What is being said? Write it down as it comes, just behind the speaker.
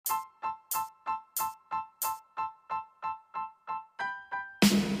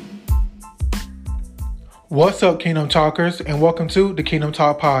What's up, Kingdom Talkers, and welcome to the Kingdom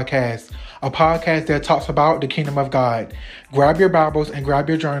Talk Podcast, a podcast that talks about the Kingdom of God. Grab your Bibles and grab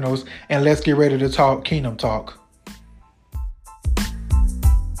your journals, and let's get ready to talk Kingdom Talk.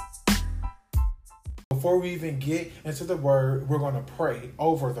 Before we even get into the Word, we're going to pray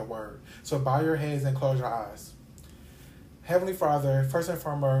over the Word. So bow your heads and close your eyes. Heavenly Father, first and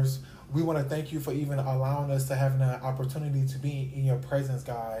foremost, we want to thank you for even allowing us to have an opportunity to be in your presence,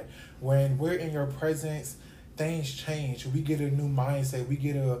 God. When we're in your presence, things change. We get a new mindset. We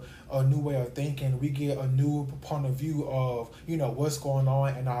get a new way of thinking. We get a new point of view of, what's going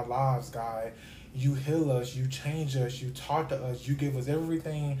on in our lives, God. You heal us. You change us. You talk to us. You give us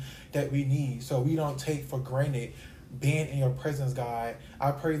everything that we need. So we don't take for granted being in your presence, God.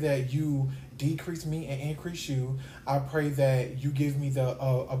 I pray that you decrease me and increase you. I pray that you give me the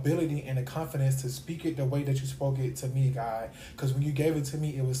ability and the confidence to speak it the way that you spoke it to me, God. Because when you gave it to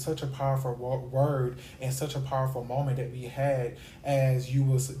me, it was such a powerful word and such a powerful moment that we had as you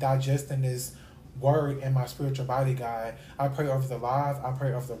was digesting this word in my spiritual body, God. I pray over the live. I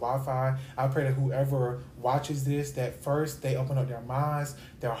pray over the Wi-Fi. I pray that whoever watches this, that first they open up their minds,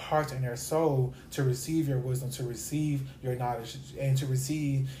 their hearts, and their soul to receive your wisdom, to receive your knowledge, and to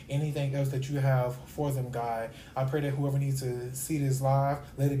receive anything else that you have for them, God. I pray that whoever needs to see this live,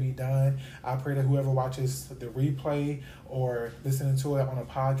 let it be done. I pray that whoever watches the replay or listening to it on a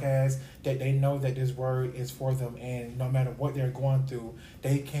podcast, that they know that this word is for them, and no matter what they're going through,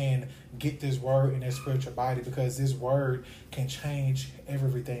 they can get this word in their spiritual body, because this word can change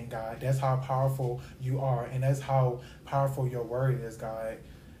everything, God. That's how powerful you are, and that's how powerful your word is, God.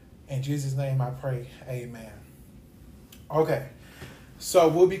 In Jesus' name I pray, amen. Okay, so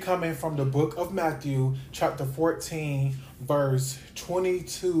we'll be coming from the book of Matthew, chapter 14, verse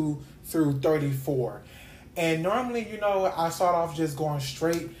 22 through 34. And normally, I start off just going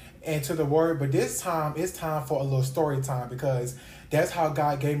straight into the word, but this time it's time for a little story time, because that's how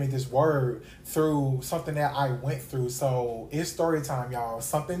God gave me this word through something that I went through. So it's story time, y'all.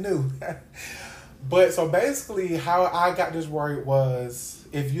 Something new. But so basically how I got this word was,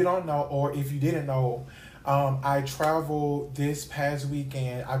 if you don't know, or if you didn't know, I traveled this past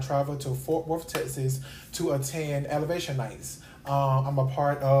weekend. I traveled to Fort Worth, Texas to attend Elevation Nights. I'm a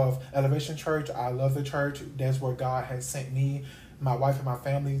part of Elevation Church. I love the church. That's where God has sent me, my wife, and my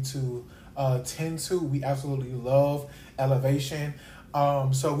family to tend to. We absolutely love Elevation.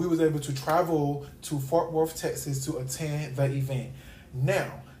 So we was able to travel to Fort Worth, Texas to attend the event.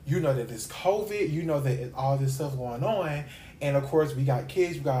 Now, you know that it's COVID. You know that all this stuff going on. And of course, we got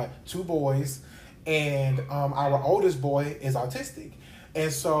kids. We got 2 boys. And our oldest boy is autistic.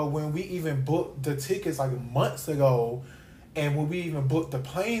 And so when we even booked the tickets like months ago, and when we even booked the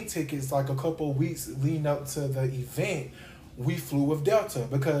plane tickets like a couple of weeks leading up to the event, we flew with Delta,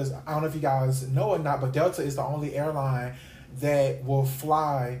 because I don't know if you guys know or not, but Delta is the only airline that will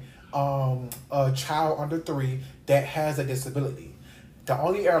fly a child under 3 that has a disability. The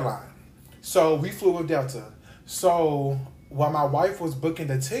only airline. So we flew with Delta. So while my wife was booking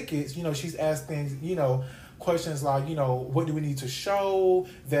the tickets, she's asking, questions like, what do we need to show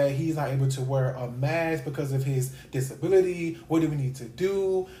that he's not able to wear a mask because of his disability? What do we need to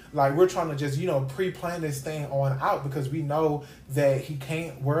do? Like, we're trying to just, pre-plan this thing on out, because we know that he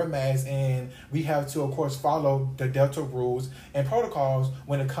can't wear a mask, and we have to, of course, follow the Delta rules and protocols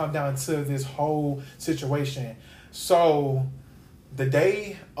when it comes down to this whole situation. So the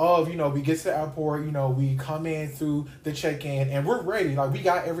day of, we get to the airport, we come in through the check-in, and we're ready. Like, we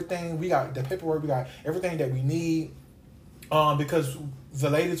got everything. We got the paperwork. We got everything that we need. Because the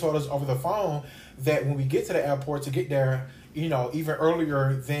lady told us over the phone that when we get to the airport, to get there, even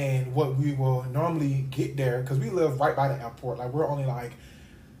earlier than what we will normally get there, because we live right by the airport. Like, we're only like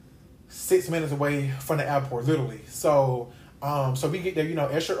 6 minutes away from the airport, literally. So we get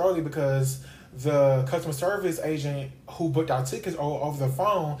there, extra early, because the customer service agent who booked our tickets over the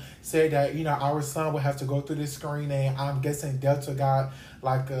phone said that, our son would have to go through this screening. I'm guessing Delta got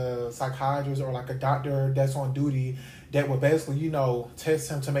like a psychiatrist or like a doctor that's on duty that would basically,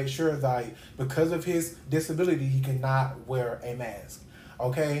 test him to make sure that because of his disability, he cannot wear a mask.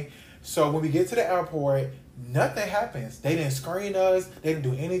 Okay? So when we get to the airport, nothing happens. They didn't screen us. They didn't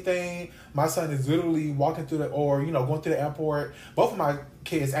do anything. My son is literally walking through going through the airport. Both of my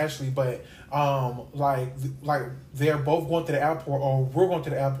kids, actually, but like they're both going to the airport, or we're going to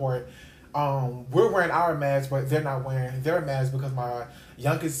the airport. We're wearing our masks, but they're not wearing their masks, because my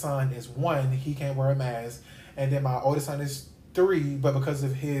youngest son is 1. He can't wear a mask. And then my oldest son is 3, but because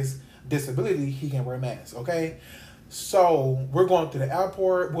of his disability, he can wear a mask. Okay? So we're going to the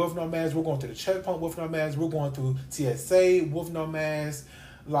airport with no mask. We're going to the checkpoint with no mask. We're going through TSA with no mask.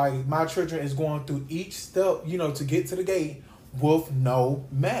 Like, my children is going through each step, to get to the gate with no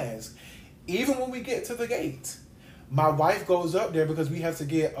mask. Even when we get to the gate, my wife goes up there because we have to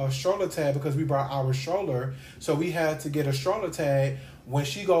get a stroller tag because we brought our stroller. So we had to get a stroller tag. When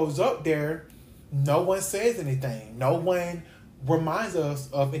she goes up there, no one says anything. No one reminds us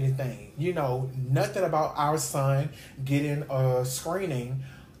of anything. Nothing about our son getting a screening,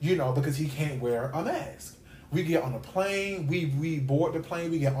 because he can't wear a mask. We get on a plane. We board the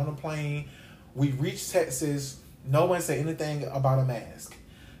plane. We get on the plane. We reach Texas. No one said anything about a mask.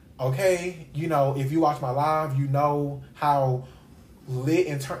 Okay, if you watch my live, you know how lit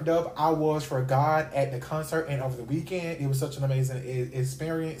and turned up I was for God at the concert and over the weekend. It was such an amazing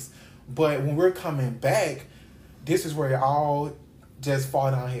experience. But when we're coming back, this is where it all just fall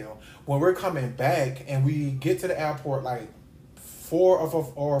downhill. When we're coming back and we get to the airport like 4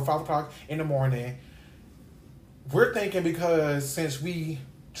 or 5 o'clock in the morning, we're thinking because since we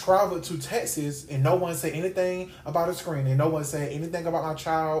traveled to Texas and no one said anything about a screening, no one said anything about my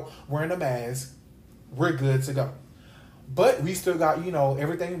child wearing a mask, we're good to go. But we still got,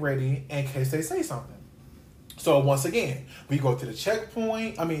 everything ready in case they say something. So once again, we go to the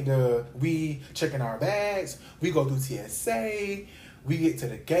checkpoint. We checking our bags. We go through TSA. We get to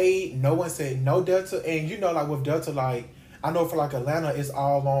the gate. No one said no Delta. And like with Delta, like I know for like Atlanta, it's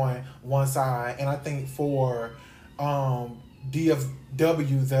all on one side. And I think for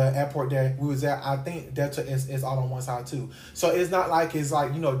DFW, the airport that we was at, I think Delta is all on one side too. So it's not like it's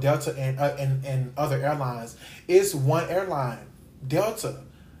like, Delta and other airlines. It's one airline, Delta.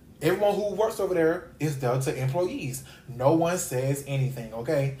 Everyone who works over there is Delta employees. No one says anything,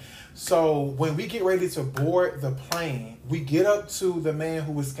 okay? So when we get ready to board the plane, we get up to the man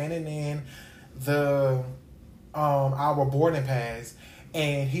who was scanning in the our boarding pass,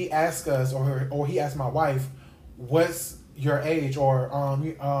 and he asked us, or he asked my wife, what's your age, or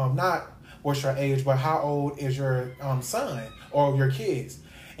not what's your age, but how old is your son or your kids?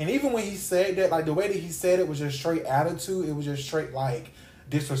 And even when he said that, like the way that he said it was just straight attitude, it was just straight like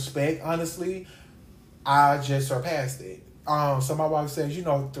disrespect. Honestly, I just surpassed it. So my wife says,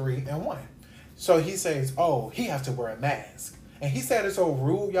 3 and 1. So he says, oh, he has to wear a mask. And he said it so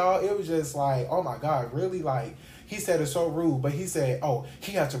rude, y'all. It was just like, oh my God, really? Like, he said it so rude, but he said, oh,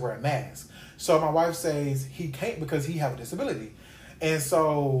 he has to wear a mask. So my wife says he can't because he have a disability. And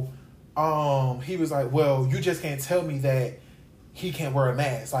so he was like, well, you just can't tell me that he can't wear a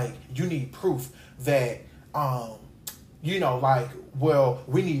mask. Like, you need proof that, well,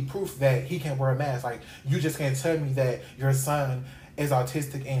 we need proof that he can't wear a mask. Like, you just can't tell me that your son is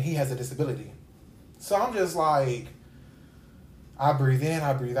autistic and he has a disability. So I'm just like, I breathe in,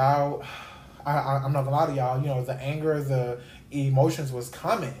 I breathe out. I'm not gonna lie to y'all, the anger, the emotions was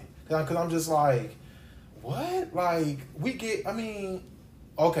coming. Because I'm just like, what? Like,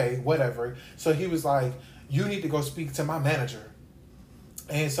 okay, whatever. So he was like, you need to go speak to my manager.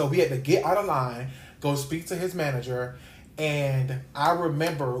 And so we had to get out of line, go speak to his manager. And I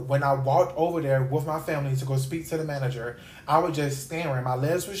remember when I walked over there with my family to go speak to the manager, I was just staring. My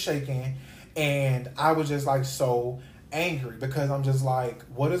legs were shaking. And I was just like so angry because I'm just like,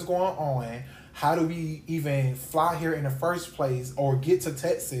 what is going on? How do we even fly here in the first place or get to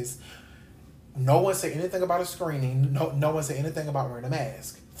Texas? No one said anything about a screening. No one said anything about wearing a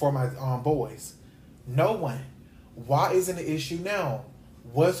mask for my boys. No one. Why isn't the issue now?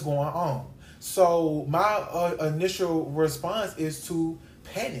 What's going on? So my initial response is to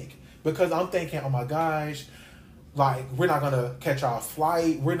panic because I'm thinking, oh my gosh, like we're not going to catch our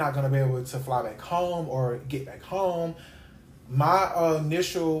flight. We're not going to be able to fly back home or get back home. My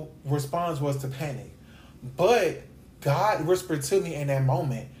initial response was to panic. But God whispered to me in that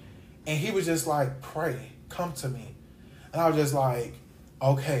moment, and he was just like, pray, come to me. And I was just like,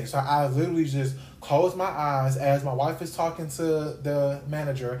 okay. So I literally just closed my eyes as my wife is talking to the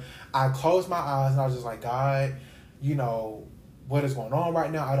manager. I closed my eyes, and I was just like, God, what is going on right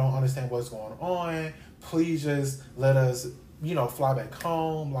now? I don't understand what's going on. Please just let us, fly back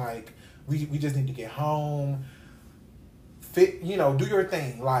home. Like, we just need to get home. Do your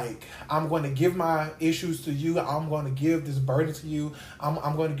thing. Like, I'm going to give my issues to you. I'm going to give this burden to you.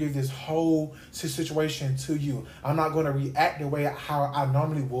 I'm going to give this whole situation to you. I'm not going to react the way how I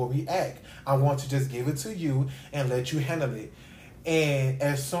normally will react. I want to just give it to you and let you handle it. And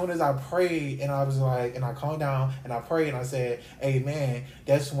as soon as I prayed and I was like, and I calmed down and I prayed and I said, amen,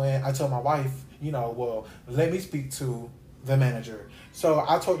 that's when I told my wife, well, let me speak to the manager. So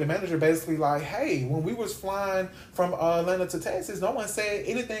I told the manager basically like, hey, when we was flying from Atlanta to Texas, no one said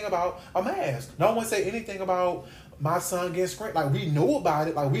anything about a mask. No one said anything about my son getting screened. Like, we knew about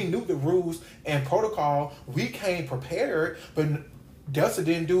it. Like, we knew the rules and protocol. We came prepared, Delta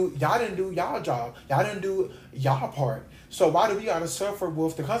y'all didn't do y'all job. Y'all didn't do y'all part. So why do we gotta suffer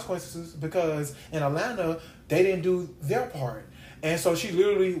with the consequences? Because in Atlanta, they didn't do their part. And so she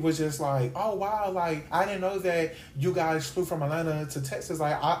literally was just like, oh, wow, like, I didn't know that you guys flew from Atlanta to Texas.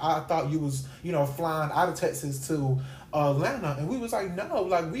 Like, I thought you was, flying out of Texas to Atlanta. And we was like, no,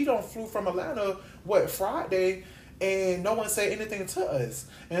 like, we don't flew from Atlanta, Friday? And no one said anything to us.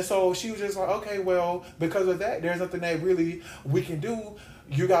 And so she was just like, okay, well, because of that, there's nothing that really we can do.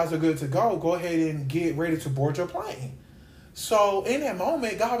 You guys are good to go. Go ahead and get ready to board your plane. So in that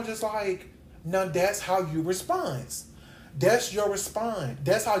moment, God was just like, no, that's how you respond. That's your response.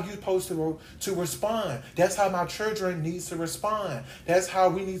 That's how you're supposed to respond. That's how my children needs to respond. That's how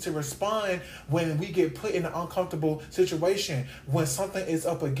we need to respond when we get put in an uncomfortable situation, when something is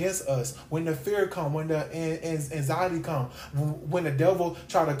up against us, when the fear come, when the anxiety come, when the devil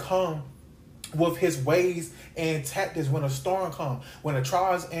try to come with his ways and tactics, when a storm come, when the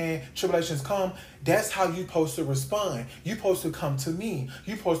trials and tribulations come. That's how you supposed to respond. You supposed to come to me.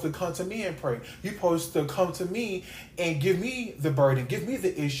 You supposed to come to me and pray. You supposed to come to me and give me the burden, give me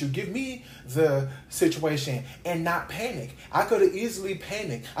the issue, give me the situation, and not panic. I could have easily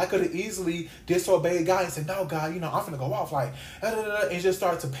panicked. I could have easily disobeyed God and said, no, God, I'm finna go off like, and just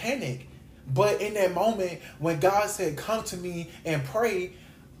start to panic. But in that moment, when God said, come to me and pray,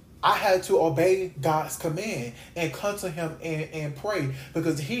 I had to obey God's command and come to him and pray,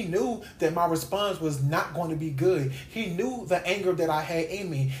 because he knew that my response was not going to be good. He knew the anger that I had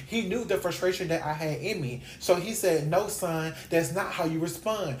in me. He knew the frustration that I had in me. So he said, no, son, that's not how you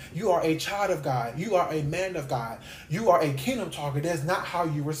respond. You are a child of God. You are a man of God. You are a kingdom talker. That's not how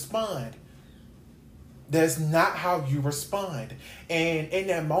you respond. That's not how you respond. And in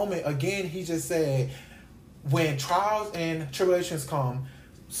that moment, again, he just said, when trials and tribulations come,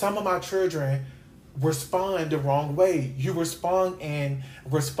 some of my children respond the wrong way. You respond in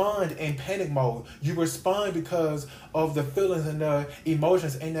panic mode. You respond because of the feelings and the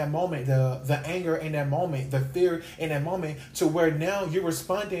emotions in that moment, the anger in that moment, the fear in that moment, to where now you're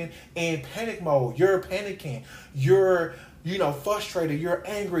responding in panic mode. You're panicking. You're frustrated, you're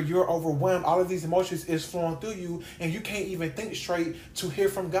angry, you're overwhelmed. All of these emotions is flowing through you, and you can't even think straight to hear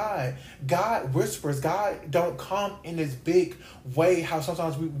from God. God whispers. God don't come in this big way how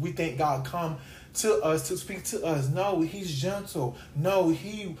sometimes we think God come to us to speak to us. No, he's gentle. No,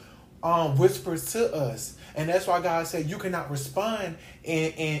 he whispers to us. And that's why God said you cannot respond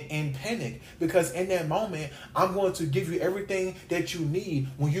in panic, because in that moment, I'm going to give you everything that you need.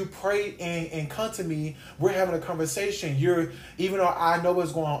 When you pray and come to me, we're having a conversation. Even though I know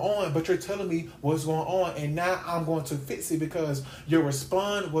what's going on, but you're telling me what's going on, and now I'm going to fix it because your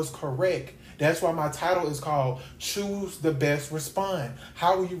response was correct. That's why my title is called Choose the Best Respond.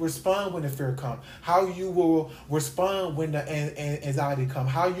 How will you respond when the fear comes? How you will respond when the anxiety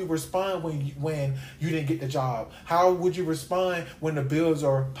comes? How you respond when you didn't get the job? How would you respond when the bills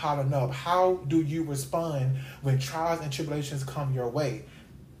are piling up? How do you respond when trials and tribulations come your way?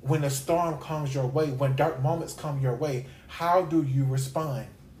 When the storm comes your way? When dark moments come your way? How do you respond?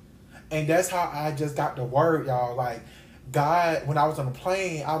 And that's how I just got the word, y'all. Like, God, when I was on the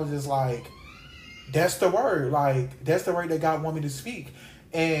plane, I was just like, that's the word. Like, that's the word that God wanted me to speak.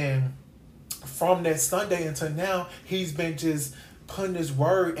 And from that Sunday until now, he's been just putting this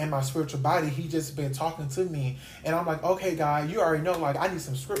word in my spiritual body. He just been talking to me. And I'm like, okay, God, you already know, like, I need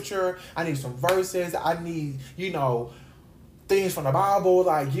some scripture. I need some verses. I need, things from the Bible.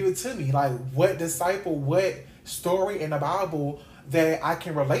 Like, give it to me. Like, what story in the Bible that I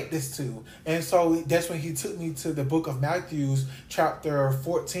can relate this to? And so that's when he took me to the book of Matthew, chapter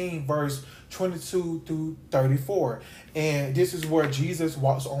 14, verse 22 through 34. And this is where Jesus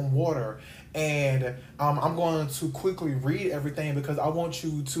walks on water. And I'm going to quickly read everything because I want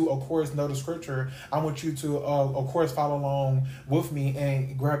you to, of course, know the scripture. I want you to, of course, follow along with me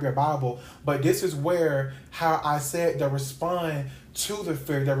and grab your Bible. But this is where how I said the respond to the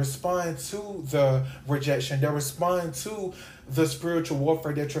fear, the respond to the rejection, the respond to the spiritual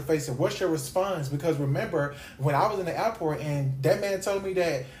warfare that you're facing. What's your response? Because remember, when I was in the airport and that man told me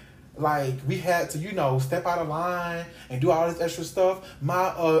that, like, we had to, step out of line and do all this extra stuff,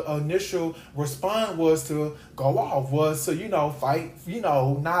 my initial response was to go off, was to, fight,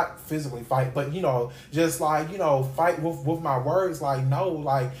 not physically fight, but, just like, fight with my words, like, no,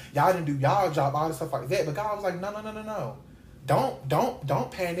 like, y'all didn't do y'all job, all this stuff like that. But God was like, no.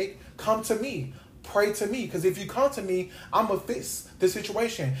 Don't panic. Come to me. pray to me, because if you come to me, I'm going to fix the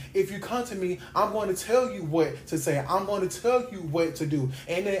situation. If you come to me, I'm going to tell you what to say. I'm going to tell you what to do.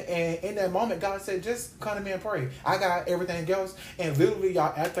 And in that moment, God said, just come to me and pray. I got everything else. And literally,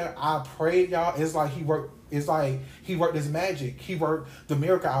 y'all, after I prayed, y'all, it's like he worked his magic. He worked the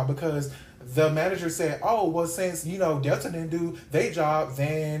miracle out, because the manager said, oh, well, since, Delta didn't do their job,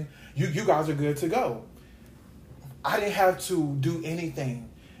 then you guys are good to go. I didn't have to do anything.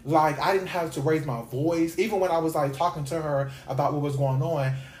 Like, I didn't have to raise my voice. Even when I was, like, talking to her about what was going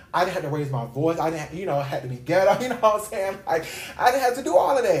on, I didn't have to raise my voice. I didn't, had to be ghetto, you know what I'm saying? Like, I didn't have to do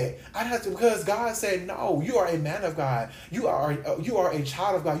all of that. I didn't have to, because God said, no, you are a man of God. You are a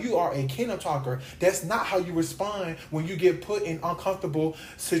child of God. You are a kingdom talker. That's not how you respond when you get put in uncomfortable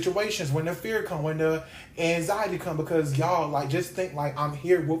situations, when the fear come, when the anxiety come, because y'all, like, just think, like, I'm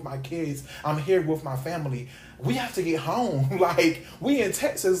here with my kids. I'm here with my family. We have to get home. Like, we in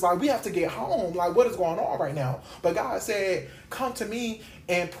Texas, like, we have to get home. Like, what is going on right now? But God said, come to me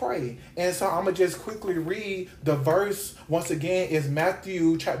and pray. And so I'm going to just quickly read the verse. Once again, is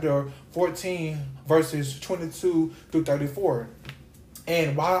Matthew chapter 14, verses 22 through 34.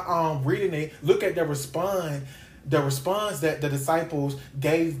 And while I'm reading it, look at the response that the disciples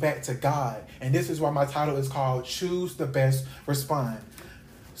gave back to God. And this is why my title is called Choose the Best Response.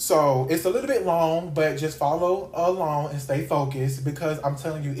 So it's a little bit long, but just follow along and stay focused, because I'm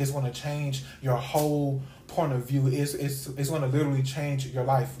telling you, it's going to change your whole point of view. It's going to literally change your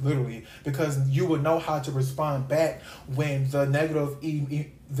life, literally, because you will know how to respond back when the negative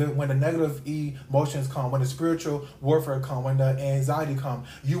emotions come, when the spiritual warfare come, when the anxiety come.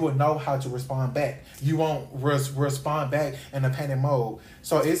 You will know how to respond back. You won't respond back in a panic mode.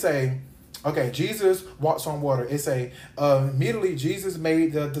 So okay, Jesus walks on water. Immediately Jesus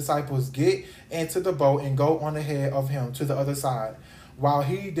made the disciples get into the boat and go on ahead of him to the other side. While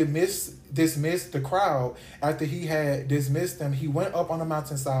he dismissed the crowd, after he had dismissed them, he went up on the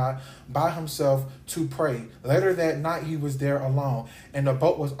mountainside by himself to pray. Later that night, he was there alone, and the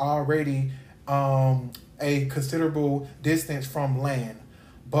boat was already a considerable distance from land,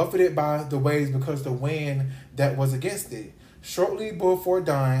 buffeted by the waves because the wind that was against it. Shortly before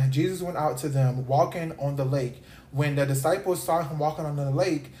dawn, Jesus went out to them, walking on the lake. When the disciples saw him walking on the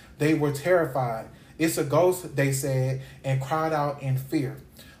lake, they were terrified. It's a ghost, they said, and cried out in fear.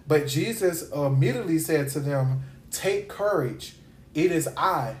 But Jesus immediately said to them, take courage. It is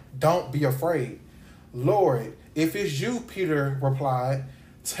I. Don't be afraid. Lord, if it's you, Peter replied,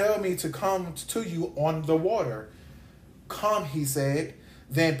 tell me to come to you on the water. Come, he said.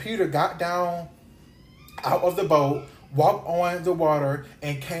 Then Peter got down out of the boat, walked on the water,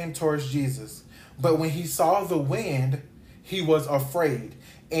 and came towards Jesus. But when he saw the wind, he was afraid,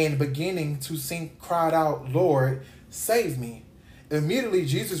 and beginning to sink, cried out, Lord, save me. Immediately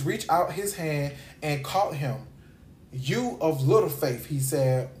Jesus reached out his hand and caught him. You of little faith, he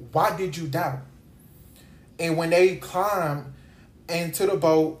said, why did you doubt? And when they climbed into the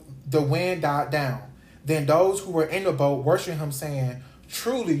boat, the wind died down. Then those who were in the boat worshiped him, saying,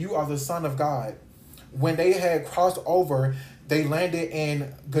 truly you are the Son of God. When they had crossed over, they landed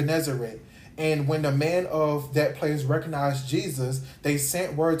in Gennesaret. And when the men of that place recognized Jesus, they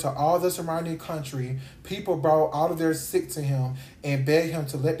sent word to all the surrounding country. People brought all of their sick to him and begged him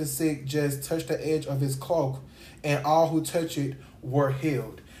to let the sick just touch the edge of his cloak, and all who touched it were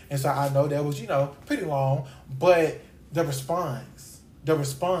healed. And so I know that was, pretty long, but the response.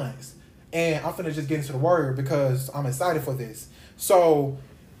 And I'm finna just get into the word because I'm excited for this. So,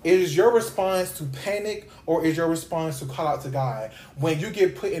 is your response to panic, or is your response to call out to God? When you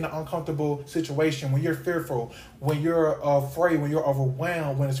get put in an uncomfortable situation, when you're fearful, when you're afraid, when you're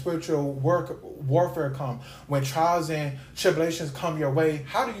overwhelmed, when the spiritual warfare comes, when trials and tribulations come your way,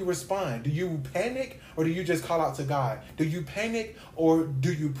 how do you respond? Do you panic, or do you just call out to God? Do you panic, or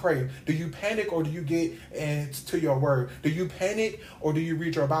do you pray? Do you panic, or do you get into your word? Do you panic, or do you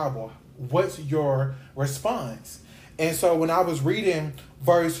read your Bible? What's your response? And so when I was reading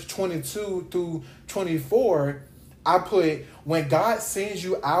verse 22 through 24, I put, when God sends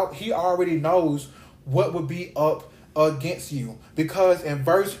you out, he already knows what would be up against you. Because in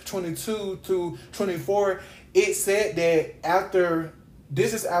verse 22 to 24, it said that after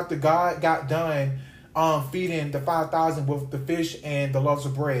God got done feeding the 5,000 with the fish and the loaves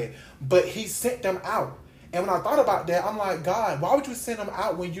of bread. But he sent them out. And when I thought about that, I'm like, God, why would you send them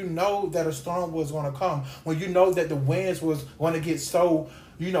out when you know that a storm was going to come? When you know that the winds was going to get so,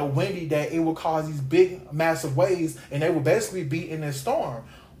 windy that it will cause these big, massive waves, and they will basically be in a storm.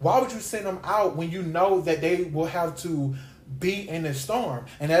 Why would you send them out when you know that they will have to be in a storm?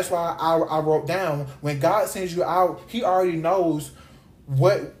 And that's why I wrote down, when God sends you out, he already knows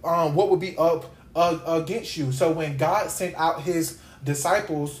what would be up against you. So when God sent out his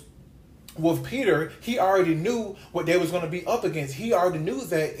disciples with Peter, he already knew what they was going to be up against. He already knew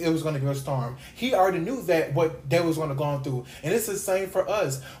that it was going to be a storm. He already knew that what they was going to go through. And it's the same for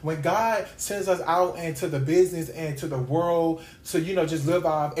us. When God sends us out into the business and to the world to, just live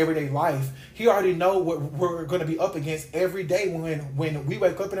our everyday life, he already know what we're going to be up against every day when we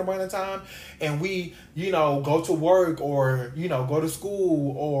wake up in the morning time and we, go to work or, go to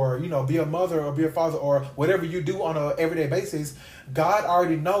school or, be a mother or be a father or whatever you do on an everyday basis. God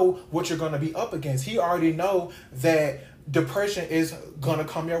already know what you're going to be up against. He already know that depression is going to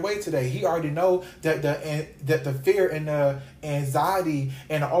come your way today. He already know that the fear and the anxiety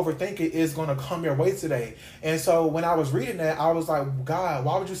and the overthinking is going to come your way today. And so when I was reading that, I was like, God,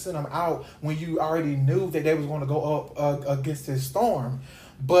 why would you send them out when you already knew that they was going to go up against this storm?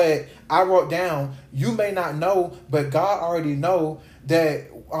 But I wrote down, you may not know, but God already know that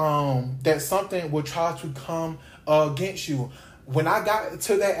that something will try to come against you. When I got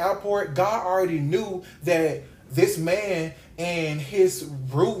to that airport, God already knew that this man and his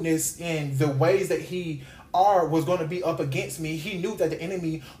rudeness and the ways that he was going to be up against me. He knew that the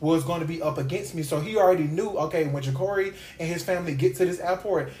enemy was going to be up against me. So he already knew, okay, when Ja'Cory and his family get to this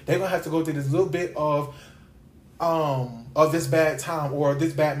airport, they're going to have to go through this little bit of this bad time or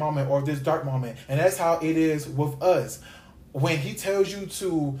this bad moment or this dark moment. And that's how it is with us. When he tells you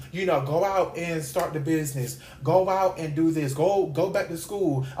to, go out and start the business, go out and do this, go back to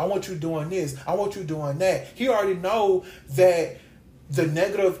school. I want you doing this. I want you doing that. He already know that the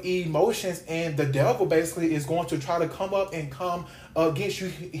negative emotions and the devil basically is going to try to come up and come against you.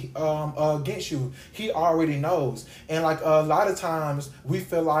 He already knows. And like a lot of times we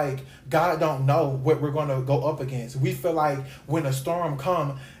feel like God don't know what we're going to go up against. We feel like when a storm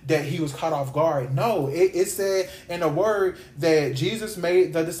come that he was caught off guard. No, it said in the word that Jesus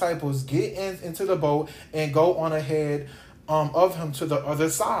made the disciples get into the boat and go on ahead of him to the other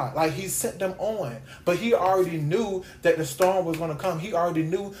side. Like he sent them on. But he already knew that the storm was going to come. He already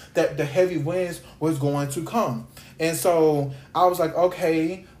knew that the heavy winds was going to come. And so I was like,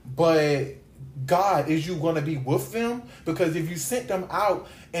 okay, but God, is you going to be with them? Because if you sent them out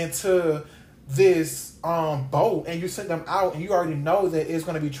into this boat and you sent them out and you already know that it's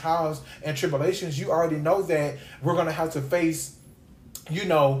going to be trials and tribulations, you already know that we're going to have to face,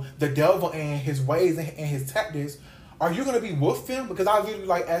 the devil and his ways and his tactics. Are you going to be with them? Because I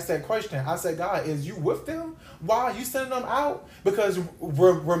literally asked that question. I said, God, is you with them? Why are you sending them out? Because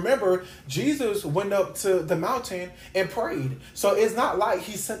remember, Jesus went up to the mountain and prayed. So it's not like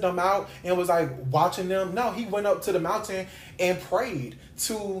he sent them out and was watching them. No, he went up to the mountain and prayed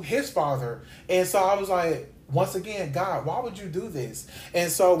to his Father. And so I was like, once again, God, why would you do this?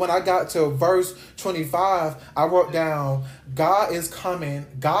 And so when I got to verse 25, I wrote down, God is coming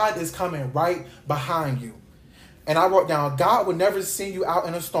right behind you. And I wrote down, God would never send you out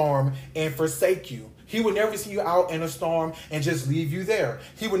in a storm and forsake you. He would never send you out in a storm and just leave you there.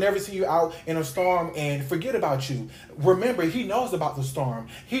 He would never send you out in a storm and forget about you. Remember, he knows about the storm.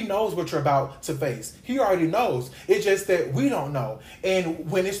 He knows what you're about to face. He already knows. It's just that we don't know. And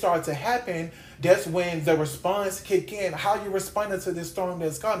when it starts to happen, that's when the response kick in. How you responding to this storm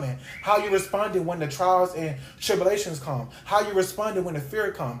that's coming. How you responding when the trials and tribulations come. How you responding when the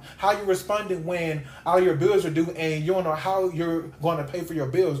fear come. How you responding when all your bills are due and you don't know how you're going to pay for your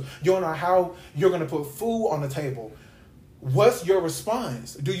bills. You don't know how you're going to put food on the table. What's your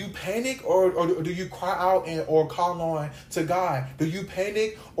response? Do you panic or do you cry out or call on to God? Do you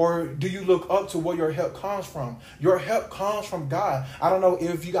panic or do you look up to where your help comes from? Your help comes from God. I don't know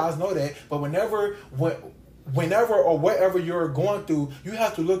if you guys know that, but whenever or whatever you're going through, you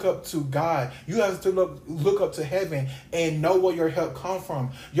have to look up to God. You have to look up to heaven and know where your help comes from.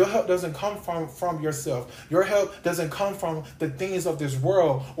 Your help doesn't come from yourself. Your help doesn't come from the things of this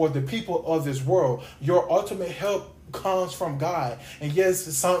world or the people of this world. Your ultimate help comes from God. And yes,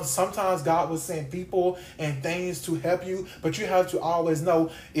 sometimes God will send people and things to help you, but you have to always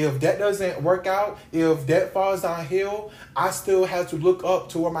know, if that doesn't work out, if that falls downhill, I still have to look up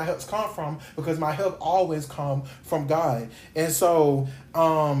to where my help's come from, because my help always come from God. And so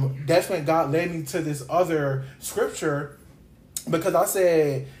that's when God led me to this other scripture, because I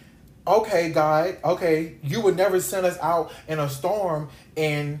said, okay, God, okay, you would never send us out in a storm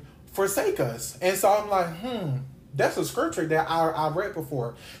and forsake us. And so I'm like, that's a scripture that I read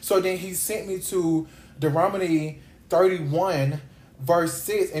before. So then he sent me to Deuteronomy 31, verse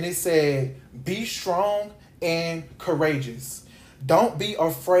 6, and it said, be strong and courageous. Don't be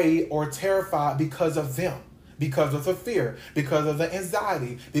afraid or terrified because of them. because of the fear, because of the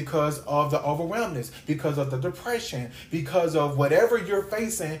anxiety, because of the overwhelmness, because of the depression, because of whatever you're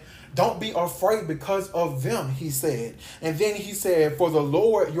facing. Don't be afraid because of them, he said. And then he said, for the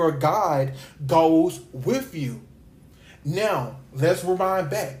Lord your God goes with you. Now, let's rewind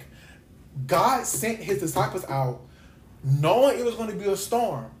back. God sent his disciples out knowing it was going to be a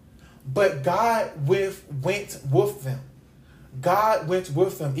storm, but God went with them. God went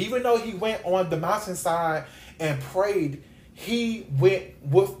with them. Even though he went on the mountainside and prayed, he went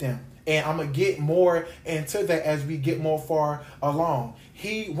with them. And I'm going to get more into that as we get more far along.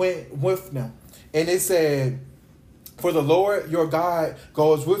 He went with them. And it said, for the Lord your God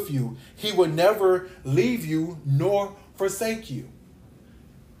goes with you. He will never leave you nor forsake you.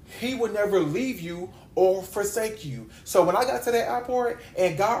 He would never leave you or forsake you. So when I got to that airport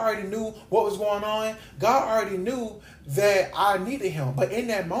and God already knew what was going on, God already knew that I needed him. But in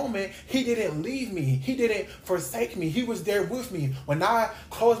that moment, he didn't leave me. He didn't forsake me. He was there with me. When I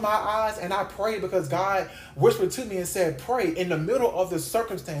closed my eyes and I prayed, because God whispered to me and said, pray, in the middle of the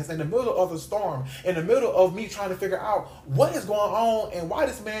circumstance, in the middle of the storm, in the middle of me trying to figure out what is going on and why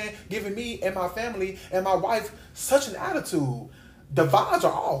this man giving me and my family and my wife such an attitude. The vibes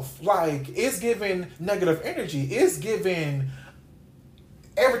are off. Like, it's giving negative energy. It's giving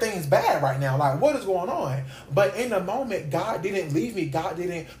everything's bad right now. Like, what is going on? But in the moment, God didn't leave me. God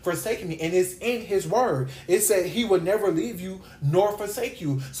didn't forsake me. And it's in his word. It said he would never leave you nor forsake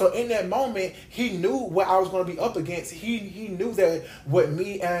you. So in that moment, he knew what I was going to be up against. He knew that what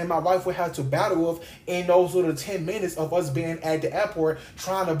me and my wife would have to battle with in those little 10 minutes of us being at the airport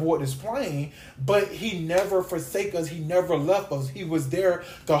trying to board this plane. But he never forsake us. He never left us. He was there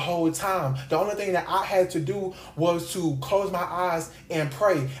the whole time. The only thing that I had to do was to close my eyes and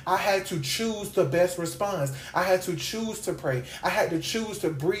pray. I had to choose the best response. I had to choose to pray. I had to choose to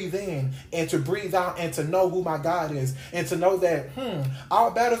breathe in and to breathe out and to know who my God is and to know that, all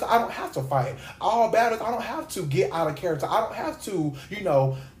battles I don't have to fight. All battles I don't have to get out of character. I don't have to,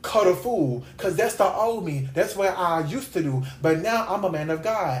 cut a fool, because that's the old me. That's what I used to do. But now I'm a man of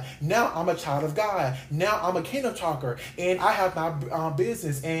God. Now I'm a child of God. Now I'm a kingdom talker, and I have my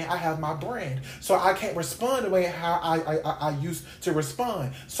business and I have my brand. So I can't respond the way how I used to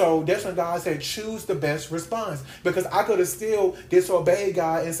respond. So that's when God said, choose the best response, because I could have still disobeyed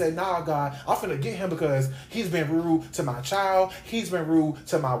God and said, nah, God, I'm finna get him because he's been rude to my child. He's been rude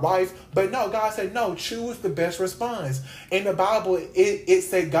to my wife. But no, God said, no, choose the best response. In the Bible, it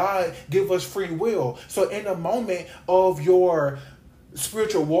said God give us free will. So in the moment of your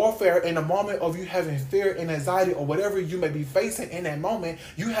spiritual warfare, in the moment of you having fear and anxiety or whatever you may be facing in that moment,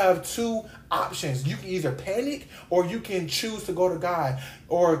 you have two options. You can either panic or you can choose to go to God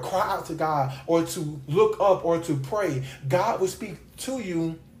or cry out to God or to look up or to pray. God will speak to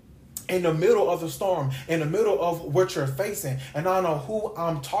you in the middle of the storm, in the middle of what you're facing. And I don't know who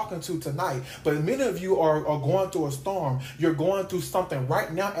I'm talking to tonight, but many of you are going through a storm. You're going through something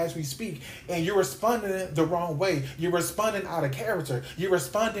right now as we speak, and you're responding the wrong way. You're responding out of character. You're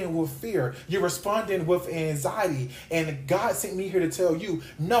responding with fear. You're responding with anxiety. And God sent me here to tell you,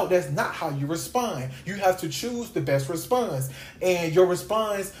 no, that's not how you respond. You have to choose the best response. And your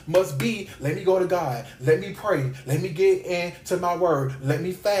response must be, let me go to God. Let me pray. Let me get into my word. Let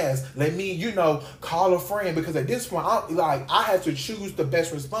me fast. Let me, call a friend, because at this point, I had to choose the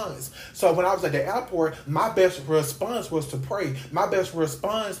best response. So when I was at the airport, my best response was to pray. My best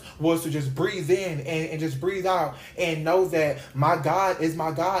response was to just breathe in and just breathe out and know that my God is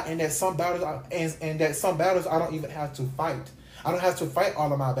my God, and that some battles I don't even have to fight. I don't have to fight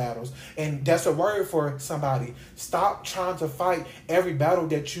all of my battles. And that's a word for somebody. Stop trying to fight every battle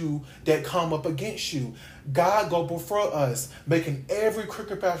that come up against you. God go before us, making every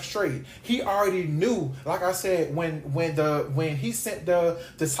crooked path straight. He already knew, like I said, when he sent the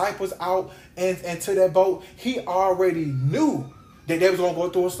disciples out and to that boat, he already knew that they was going to go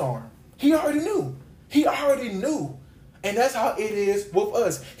through a storm. He already knew. He already knew. And that's how it is with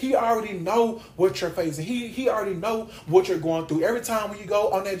us. He already know what you're facing. He already know what you're going through. Every time when you go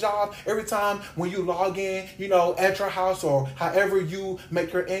on that job, every time when you log in, at your house or however you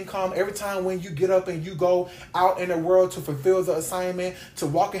make your income, every time when you get up and you go out in the world to fulfill the assignment, to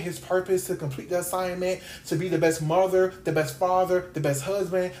walk in his purpose, to complete the assignment, to be the best mother, the best father, the best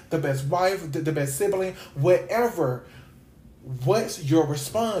husband, the best wife, the best sibling, whatever. What's your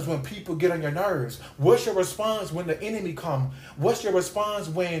response when people get on your nerves? What's your response when the enemy come? What's your response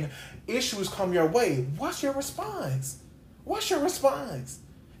when issues come your way? What's your response? What's your response?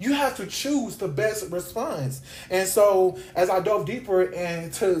 You have to choose the best response. And so as I dove deeper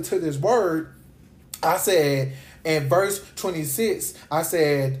into this word, I said in verse 26, I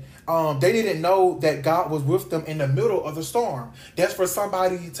said, They didn't know that God was with them in the middle of the storm. That's for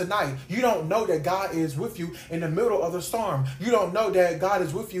somebody tonight. You don't know that God is with you in the middle of the storm. You don't know that God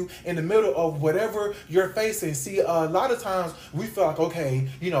is with you in the middle of whatever you're facing. See, a lot of times we feel like, okay,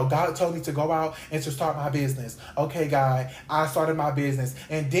 God told me to go out and to start my business. Okay, God, I started my business.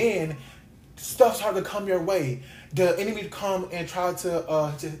 And then stuff started to come your way. The enemy come and try to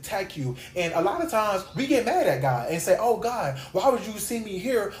attack you. And a lot of times we get mad at God and say, oh God, why would you see me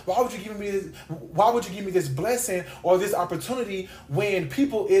here? Why would you give me this blessing or this opportunity when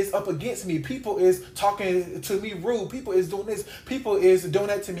people is up against me? People is talking to me rude. People is doing this. People is doing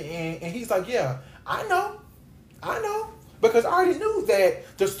that to me. And he's like, yeah, I know. Because I already knew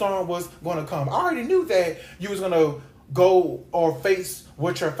that the storm was going to come. I already knew that you was going to go or face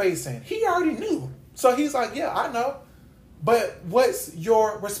what you're facing. He already knew. So he's like, yeah, I know. But what's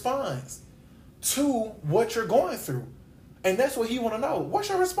your response to what you're going through? And that's what he want to know. What's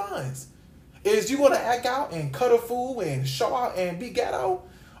your response? Is you going to act out and cut a fool and show out and be ghetto?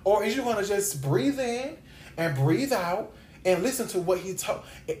 Or is you going to just breathe in and breathe out and listen to what he told?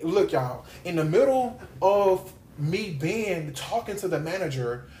 Look, y'all, in the middle of me talking to the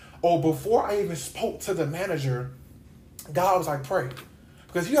manager, or before I even spoke to the manager, God was like, pray.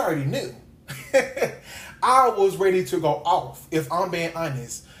 Because he already knew. I was ready to go off, if I'm being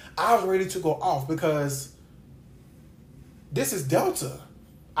honest. I was ready to go off because this is Delta.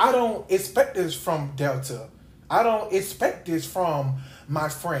 I don't expect this from Delta. I don't expect this from my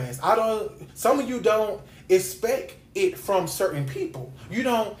friends. Some of you don't expect it from certain people. You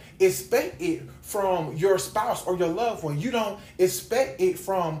don't expect it from your spouse or your loved one. You don't expect it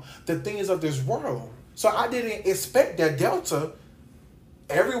from the things of this world. So I didn't expect that Delta,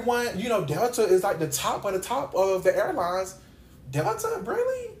 everyone, Delta is like the top of the airlines. Delta,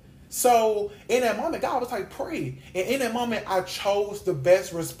 really? So in that moment, God was like, pray. And in that moment, I chose the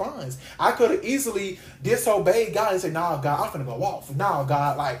best response. I could have easily disobeyed God and said, nah, God, I'm finna go off. Nah,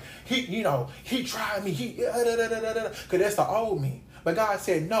 God, like, he tried me. Because that's the old me. But God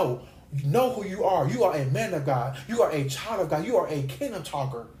said, no, you know who you are. You are a man of God. You are a child of God. You are a kingdom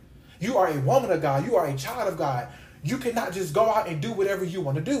talker. You are a woman of God. You are a child of God. You cannot just go out and do whatever you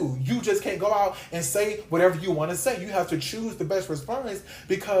want to do. You just can't go out and say whatever you want to say. You have to choose the best response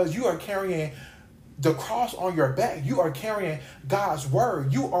because you are carrying the cross on your back. You are carrying God's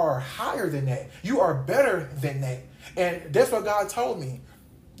word. You are higher than that. You are better than that. And that's what God told me.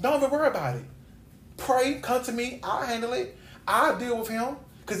 Don't even worry about it. Pray, come to me. I'll handle it. I'll deal with him.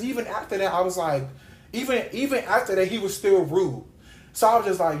 Because even after that, I was like, even after that, he was still rude. So I was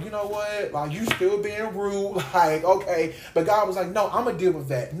just like, you know what? Like, you still being rude. Like, okay. But God was like, no, I'm going to deal with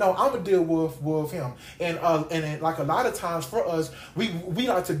that. No, I'm going to deal with him. And like a lot of times for us, we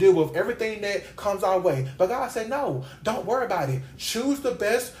like to deal with everything that comes our way. But God said, no, don't worry about it. Choose the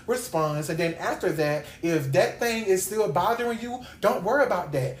best response. And then after that, if that thing is still bothering you, don't worry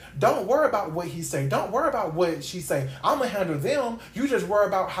about that. Don't worry about what he say. Don't worry about what she say. I'm going to handle them. You just worry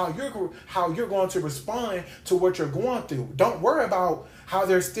about how you're going to respond to what you're going through. Don't worry about how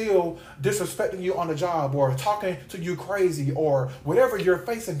they're still disrespecting you on the job or talking to you crazy or whatever you're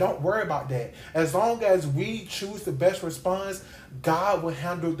facing. Don't worry about that. As long as we choose the best response, God will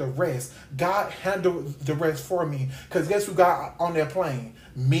handle the rest. God handled the rest for me. Because guess who got on that plane?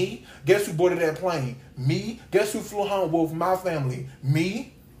 Me. Guess who boarded that plane? Me. Guess who flew home with my family?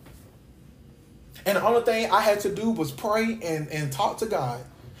 Me. And the only thing I had to do was pray and talk to God.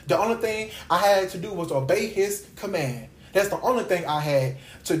 The only thing I had to do was obey his command. That's the only thing I had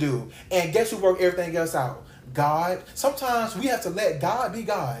to do. And guess who worked everything else out? God. Sometimes we have to let God be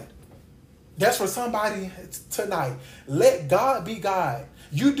God. That's for somebody tonight. Let God be God.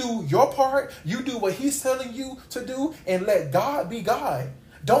 You do your part. You do what he's telling you to do and let God be God.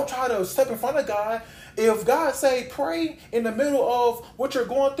 Don't try to step in front of God. If God say pray in the middle of what you're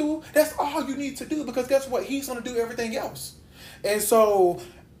going through, that's all you need to do because guess what? He's going to do everything else. And so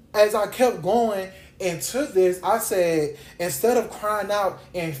as I kept going into this, I said, instead of crying out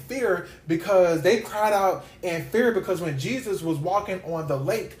in fear, because they cried out in fear because when Jesus was walking on the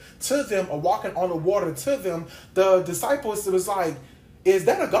lake to them or walking on the water to them, the disciples was like, is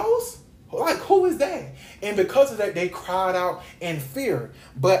that a ghost? Like, who is that? And because of that, they cried out in fear.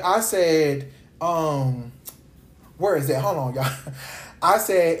 But I said, where is that? Hold on, y'all. I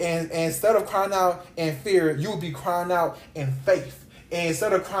said, and instead of crying out in fear, you would be crying out in faith. And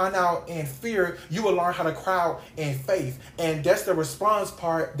instead of crying out in fear, you will learn how to cry out in faith. And that's the response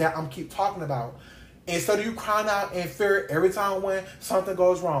part that I'm keep talking about. Instead of you crying out in fear every time when something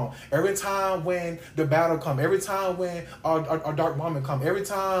goes wrong, every time when the battle comes, every time when a dark moment comes, every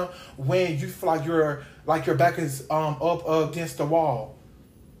time when you feel like your back is up against the wall,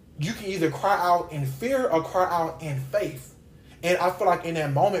 you can either cry out in fear or cry out in faith. And I feel like in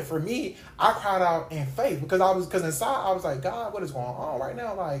that moment for me, I cried out in faith because inside I was like, God, what is going on right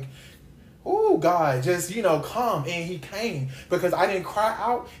now? Like, oh, God, just, come. And he came because I didn't cry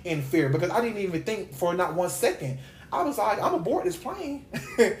out in fear, because I didn't even think for not 1 second. I was like, I'm aboard this plane.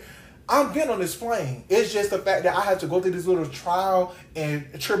 I'm getting on this plane. It's just the fact that I had to go through this little trial and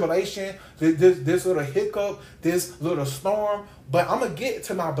tribulation, this little hiccup, this little storm. But I'm going to get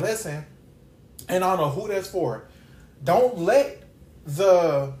to my blessing, and I don't know who that's for. Don't let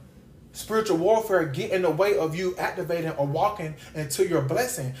the spiritual warfare get in the way of you activating or walking into your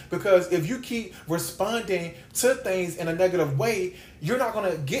blessing. Because if you keep responding to things in a negative way, you're not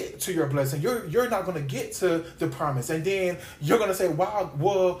going to get to your blessing. You're not going to get to the promise. And then you're going to say, wow,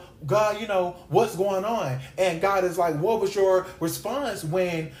 well, God, what's going on? And God is like, what was your response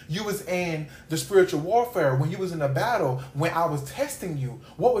when you was in the spiritual warfare, when you was in the battle, when I was testing you?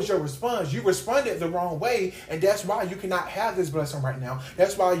 What was your response? You responded the wrong way, and that's why you cannot have this blessing right now.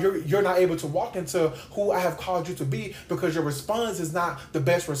 That's why you're not able to walk into who I have called you to be, because your response is not the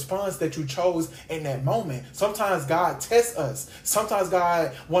best response that you chose in that moment. Sometimes God tests us. Sometimes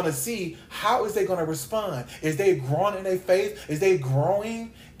God want to see how is they going to respond. Is they growing in their faith? Is they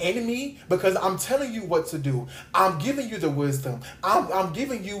growing in me? Because I'm telling you what to do. I'm giving you the wisdom. I'm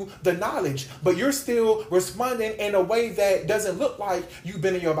giving you the knowledge, but you're still responding in a way that doesn't look like you've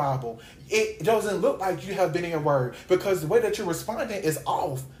been in your Bible. It doesn't look like you have been in your word, because the way that you're responding is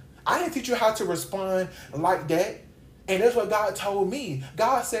off. I didn't teach you how to respond like that. And that's what God told me.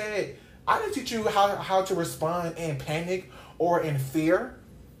 God said, I didn't teach you how to respond in panic or in fear.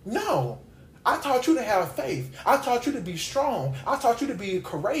 No. I taught you to have faith. I taught you to be strong. I taught you to be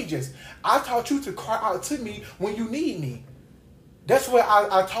courageous. I taught you to cry out to me when you need me. That's what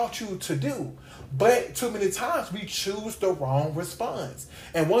I taught you to do. But too many times we choose the wrong response.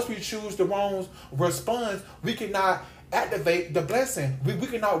 And once we choose the wrong response, we cannot activate the blessing. We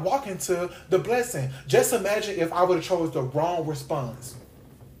cannot walk into the blessing. Just imagine if I would have chose the wrong response.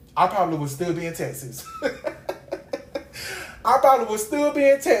 I probably would still be in Texas. I probably would still be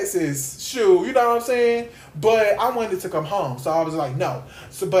in Texas. Shoot, you know what I'm saying? But I wanted to come home. So I was like, no.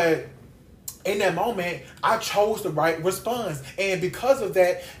 But in that moment, I chose the right response. And because of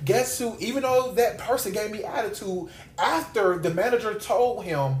that, guess who? Even though that person gave me attitude, after the manager told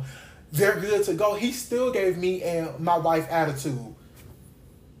him they're good to go, he still gave me and my wife attitude.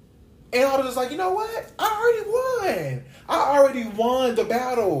 And I was just like, you know what? I already won the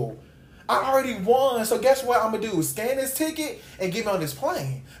battle. I already won. So guess what I'm going to do? Scan this ticket and get me on this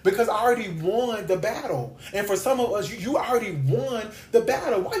plane. Because I already won the battle. And for some of us, you already won the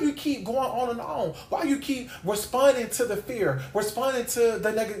battle. Why you keep going on and on? Why you keep responding to the fear? Responding to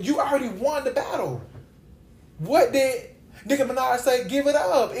the negative? You already won the battle. What did Nicki Minaj say? Give it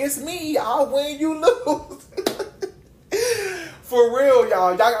up. It's me. I'll win, you lose. For real, y'all.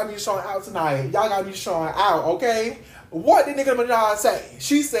 Y'all got me showing out tonight. Y'all got me showing out, okay? What did Nicki Minaj say?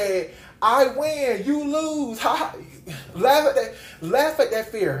 She said, I win, you lose. Laugh at that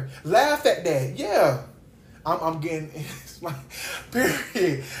fear. Laugh at that. Yeah. I'm getting, it's like,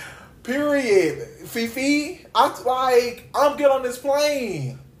 period. Fifi, I'm getting on this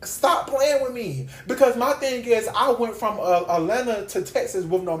plane. Stop playing with me. Because my thing is, I went from Atlanta to Texas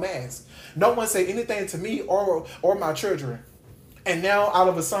with no mask. No one said anything to me or my children. And now, all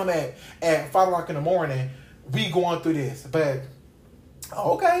of a sudden, at 5 o'clock in the morning, we going through this. But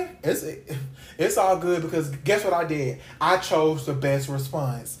okay, it's all good, because guess what I did? I chose the best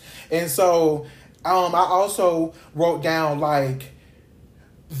response. And so I also wrote down, like,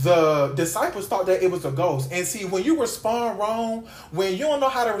 the disciples thought that it was a ghost. And see, when you respond wrong, when you don't know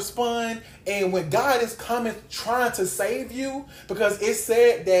how to respond, and when God is coming trying to save you, because it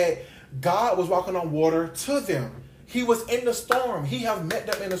said that God was walking on water to them. He was in the storm. He have met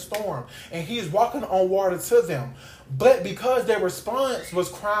them in the storm. And he's walking on water to them. But because their response was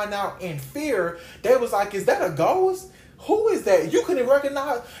crying out in fear, they was like, is that a ghost? Who is that? You couldn't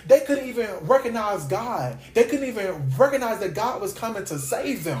recognize. They couldn't even recognize God. They couldn't even recognize that God was coming to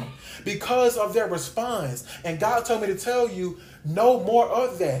save them because of their response. And God told me to tell you, no more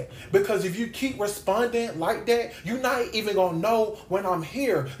of that. Because if you keep responding like that, you're not even going to know when I'm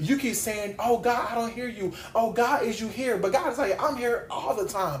here. You keep saying, oh, God, I don't hear you. Oh, God, is you here? But God is like, I'm here all the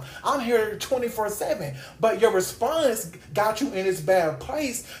time. I'm here 24/7. But your response got you in this bad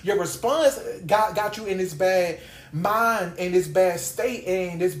place. Your response got you in this bad mind, in this bad state,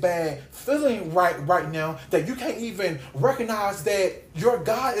 and this bad feeling right now, that you can't even recognize that your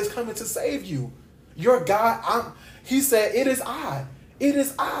God is coming to save you. Your God, he said, it is I. It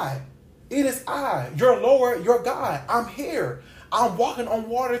is I. It is I, your Lord, your God. I'm here. I'm walking on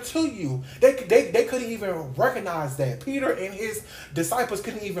water to you. They couldn't even recognize that. Peter and his disciples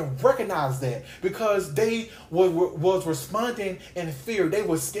couldn't even recognize that because they was responding in fear. They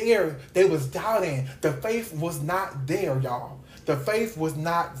was scared. They was doubting. The faith was not there, y'all. The faith was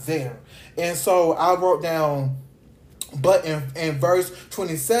not there. And so I wrote down, but in verse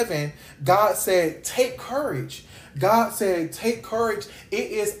 27, God said, take courage. God said, take courage.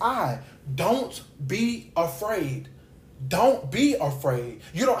 It is I. Don't be afraid. Don't be afraid.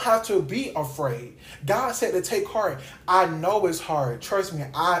 You don't have to be afraid. God said to take heart. I know it's hard. Trust me.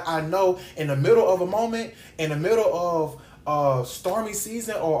 I know in the middle of a moment, in the middle of a stormy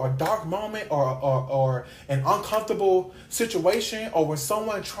season or a dark moment or an uncomfortable situation, or when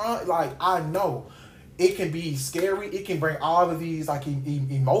someone trying, like, I know it can be scary. It can bring all of these like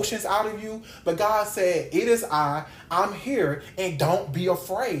emotions out of you. But God said, it is I'm here, and don't be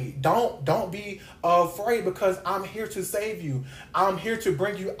afraid. Don't be afraid, because I'm here to save you. I'm here to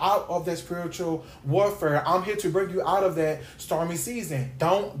bring you out of that spiritual warfare. I'm here to bring you out of that stormy season.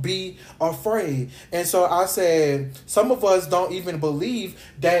 Don't be afraid. And so I said, some of us don't even believe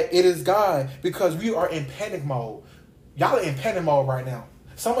that it is God because we are in panic mode. Y'all are in panic mode right now.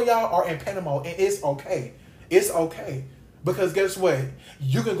 Some of y'all are in panic mode, and it's okay. It's okay. Because guess what?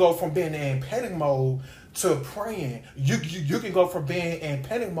 You can go from being in panic mode to praying. You can go from being in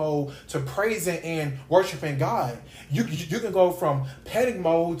panic mode to praising and worshiping God. You can go from panic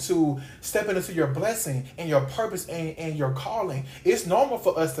mode to stepping into your blessing and your purpose and your calling. It's normal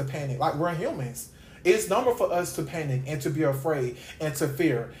for us to panic. Like, we're humans. It's normal for us to panic and to be afraid and to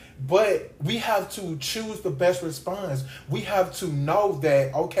fear. But we have to choose the best response. We have to know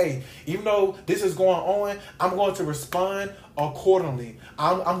that, okay, even though this is going on, I'm going to respond accordingly.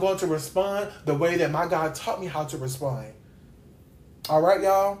 I'm going to respond the way that my God taught me how to respond. All right,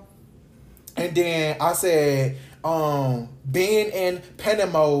 y'all? And then I said, being in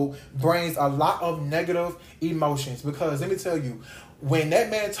panic mode brings a lot of negative emotions. Because let me tell you, when that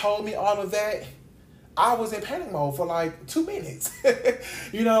man told me all of that, I was in panic mode for like 2 minutes.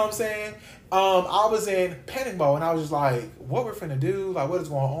 You know what I'm saying? I was in panic mode, and I was just like, what we're finna do? Like, what is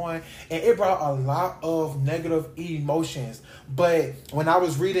going on? And it brought a lot of negative emotions. But when I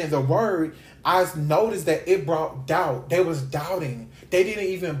was reading the word, I noticed that it brought doubt. They was doubting. They didn't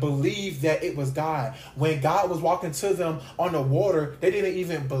even believe that it was God. When God was walking to them on the water, they didn't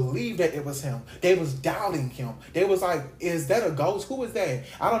even believe that it was him. They was doubting him. They was like, is that a ghost? Who is that?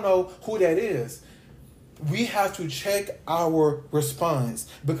 I don't know who that is. We have to check our response,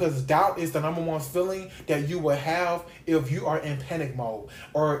 because doubt is the number one feeling that you will have if you are in panic mode,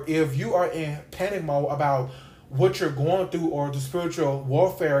 or if you are in panic mode about what you're going through or the spiritual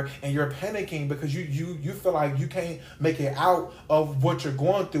warfare, and you're panicking because you feel like you can't make it out of what you're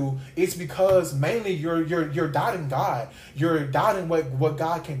going through. It's because mainly you're doubting God. You're doubting what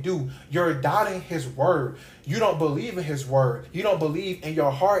God can do. You're doubting his word. You don't believe in his word. You don't believe in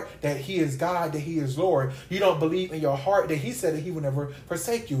your heart that he is God, that he is Lord. You don't believe in your heart that he said that he would never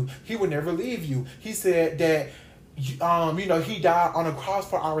forsake you. He would never leave you. He said that he died on the cross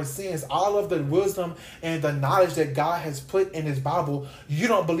for our sins. All of the wisdom and the knowledge that God has put in his Bible, you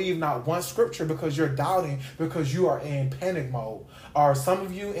don't believe not one scripture because you're doubting, because you are in panic mode. Are some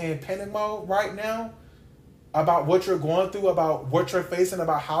of you in panic mode right now about what you're going through, about what you're facing,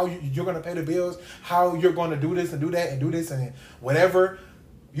 about how you're going to pay the bills, how you're going to do this and do that and do this and whatever?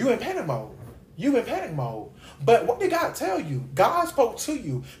 You in panic mode. You in panic mode. But what did God tell you? God spoke to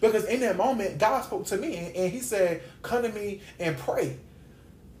you, because in that moment, God spoke to me and he said, come to me and pray.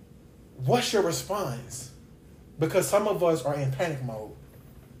 What's your response? Because some of us are in panic mode.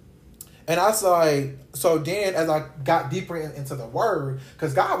 And I was like, so then as I got deeper into the word,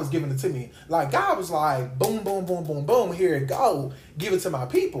 because God was giving it to me, like God was like, boom, boom, boom, boom, boom, here it go, give it to my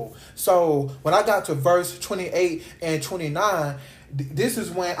people. So when I got to verse 28 and 29, this is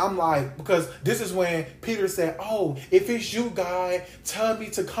when I'm like, because this is when Peter said, oh, if it's you, God, tell me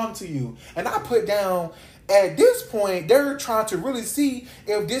to come to you. And I put down, at this point, they're trying to really see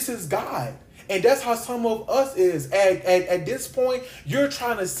if this is God. And that's how some of us is. At this point, you're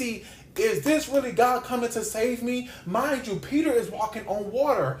trying to see, is this really God coming to save me? Mind you, Peter is walking on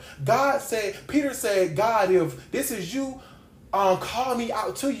water. Peter said, God, if this is you, call me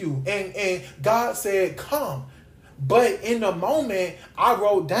out to you. And God said, come. But in the moment, I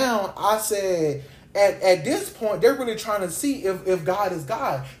wrote down, I said, at this point, they're really trying to see if God is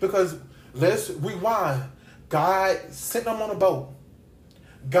God. Because let's rewind. God sent them on a boat.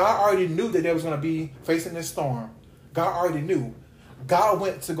 God already knew that they was going to be facing this storm. God already knew. God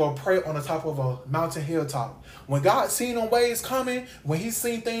went to go pray on the top of a mountain hilltop. When God seen them waves coming, when he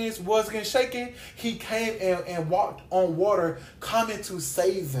seen things was getting shaken, he came and walked on water, coming to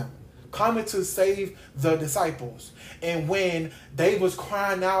save them, coming to save the disciples. And when they was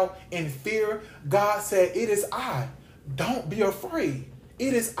crying out in fear, God said, "It is I. Don't be afraid.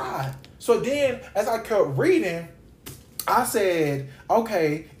 It is I." So then, as I kept reading, I said,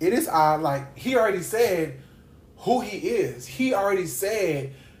 okay, it is I. Like, he already said who he is. He already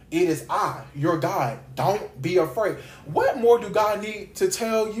said, "It is I, your God. Don't be afraid." What more do God need to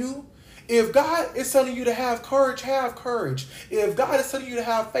tell you? If God is telling you to have courage, have courage. If God is telling you to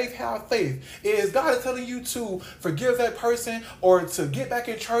have faith. If God is telling you to forgive that person, or to get back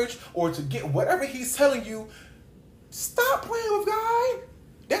in church, or to get whatever he's telling you, stop playing with God.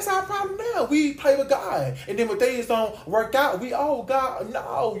 That's our problem now. We play with God. And then when things don't work out, God,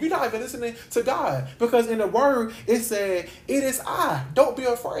 no, you're not even listening to God. Because in the word, it said, "It is I. Don't be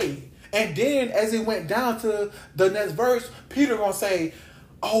afraid." And then as it went down to the next verse, Peter gonna say,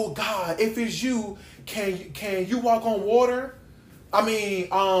 "Oh God, if it's you, can you walk on water? I mean,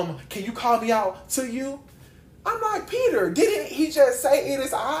 can you call me out to you?" I'm like, Peter, didn't he just say, "It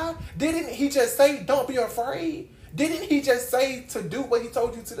is I"? Didn't he just say, "Don't be afraid"? Didn't he just say to do what he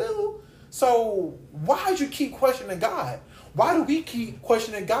told you to do? So why do you keep questioning God? Why do we keep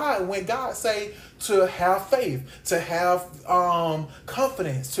questioning God when God say to have faith, to have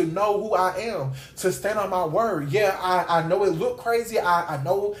confidence, to know who I am, to stand on my word? Yeah, I know it look crazy. I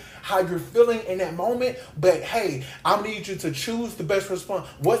know how you're feeling in that moment. But hey, I need you to choose the best response.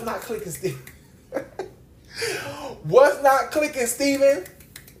 What's not clicking, Stephen? What's not clicking, Stephen?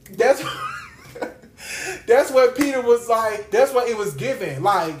 That's what Peter was like. That's what it was given.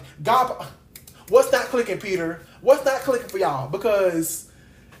 Like, God, what's not clicking, Peter? What's not clicking for y'all? Because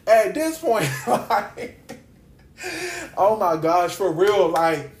at this point, like, oh my gosh, for real,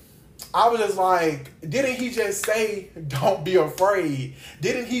 like, I was just like, didn't he just say, "Don't be afraid"?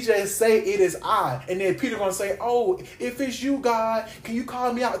 Didn't he just say, "It is I"? And then Peter gonna say, "Oh, if it's you, God, can you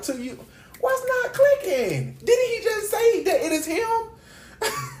call me out to you?" What's not clicking? Didn't he just say that it is him?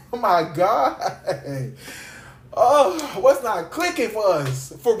 Oh my God. Oh, what's not clicking for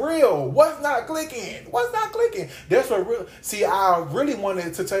us? For real. What's not clicking? What's not clicking? That's what real. See, I really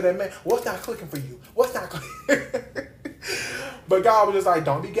wanted to tell that man, what's not clicking for you? What's not clicking? But God was just like,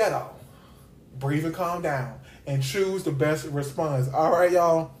 don't be ghetto. Breathe and calm down. And choose the best response. All right,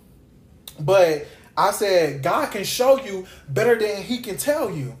 y'all. But I said, God can show you better than he can tell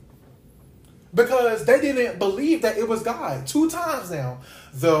you. Because they didn't believe that it was God. 2 times now.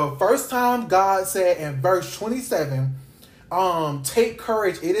 The first time God said in verse 27, "Take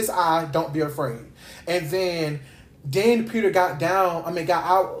courage, it is I, don't be afraid." And then Peter got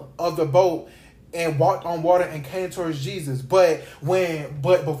out of the boat and walked on water and came towards Jesus. But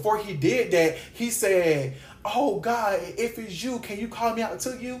before he did that, he said, "Oh God, if it's you, can you call me out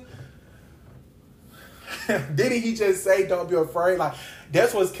to you?" Didn't he just say, "Don't be afraid"? Like,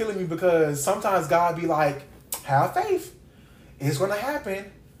 that's what's killing me, because sometimes God be like, have faith. It's going to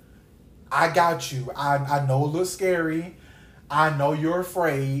happen. I got you. I know a little scary. I know you're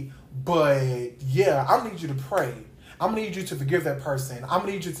afraid. But yeah, I need you to pray. I'm going to need you to forgive that person. I'm going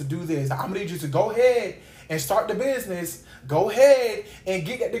to need you to do this. I'm going to need you to go ahead and start the business. Go ahead and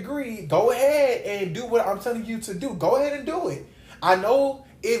get that degree. Go ahead and do what I'm telling you to do. Go ahead and do it. I know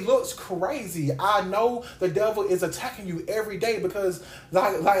it looks crazy. I know the devil is attacking you every day, because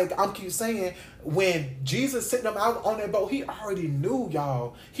like I'm keep saying, when Jesus sent them out on that boat, he already knew,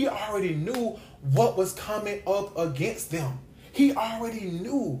 y'all. He already knew what was coming up against them. He already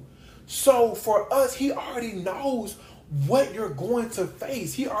knew. So for us, he already knows what you're going to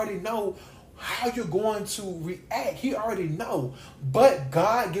face. He already know how you're going to react. He already know. But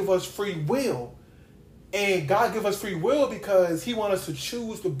God give us free will. And God give us free will because he wants us to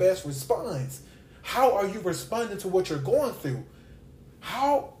choose the best response. How are you responding to what you're going through?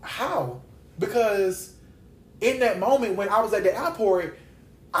 How? Because in that moment when I was at the airport,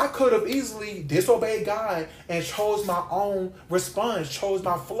 I could have easily disobeyed God and chose my own response, chose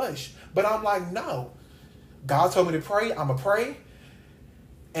my flesh. But I'm like, no. God told me to pray. I'm going to pray.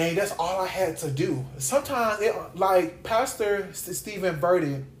 And that's all I had to do. Sometimes, like Pastor Stephen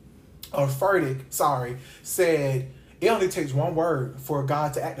Furtick, said, it only takes one word for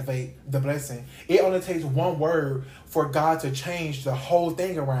God to activate the blessing. It only takes one word for God to change the whole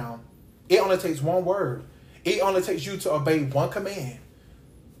thing around. It only takes one word. It only takes you to obey one command.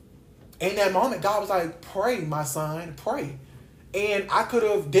 In that moment, God was like, pray, my son, pray. And I could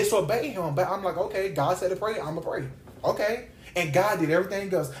have disobeyed him, but I'm like, okay, God said to pray, I'm going to pray. Okay. And God did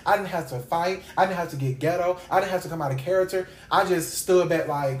everything else. I didn't have to fight. I didn't have to get ghetto. I didn't have to come out of character. I just stood back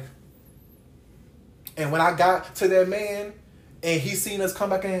like, And when I got to that man and he seen us come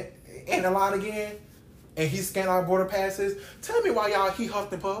back in the line again and he scanned our border passes, tell me why y'all he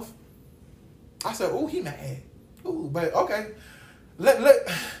huffed and puffed. I said, oh, he mad. Ooh, but okay. Let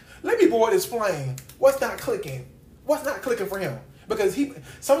me board explain what's not clicking. What's not clicking for him? Because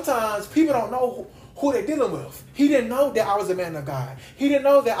sometimes people don't know who they're dealing with. He didn't know that I was a man of God. He didn't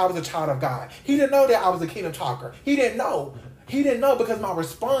know that I was a child of God. He didn't know that I was a kingdom talker. He didn't know. He didn't know because my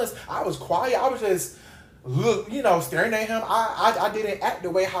response, I was quiet. I was just staring at him. I didn't act the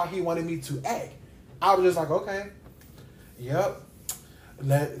way how he wanted me to act. I was just like, okay, yep.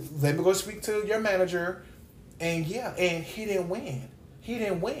 Let me go speak to your manager. And yeah, and he didn't win. He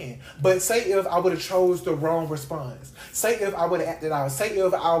didn't win. But say if I would have chose the wrong response. Say if I would have acted out. Say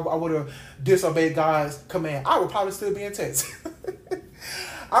if I would have disobeyed God's command. I would probably still be in Texas.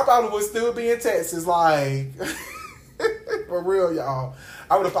 I probably would still be in Texas. Like, for real, y'all.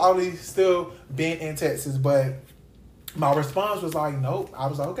 I would have probably still been in Texas. But my response was like, nope. I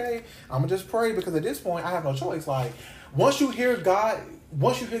was like, okay, I'm going to just pray because at this point, I have no choice. Like, once you hear God...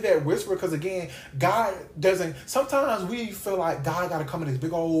 Once you hear that whisper, because again, God doesn't, sometimes we feel like God got to come in this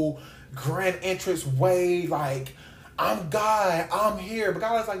big old grand entrance way, like, I'm God, I'm here. But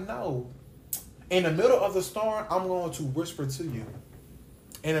God is like, no. In the middle of the storm, I'm going to whisper to you.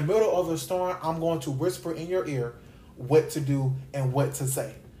 In the middle of the storm, I'm going to whisper in your ear what to do and what to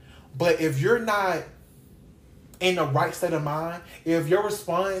say. But if you're not in the right state of mind, if your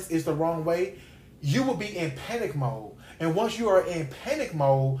response is the wrong way, you will be in panic mode. And once you are in panic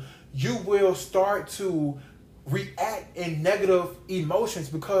mode, you will start to react in negative emotions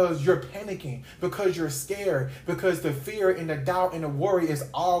because you're panicking, because you're scared, because the fear and the doubt and the worry is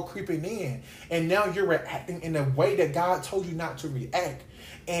all creeping in. And now you're reacting in a way that God told you not to react.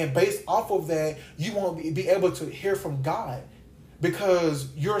 And based off of that, you won't be able to hear from God because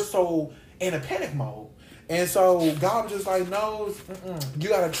you're so in a panic mode. And so God was just like, no, you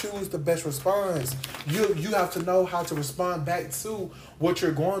got to choose the best response. You have to know how to respond back to what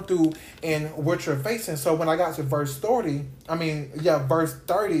you're going through and what you're facing. So when I got to verse 30,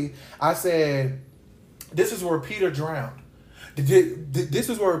 I said, this is where Peter drowned. This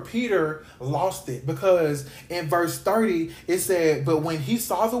is where Peter lost it, because in verse 30, it said, but when he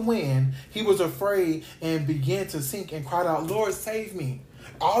saw the wind, he was afraid and began to sink and cried out, Lord, save me.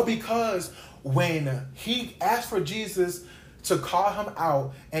 All because when he asked for Jesus to call him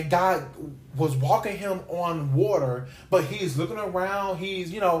out and God was walking him on water, but he's looking around,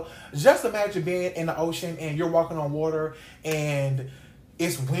 he's, just imagine being in the ocean and you're walking on water and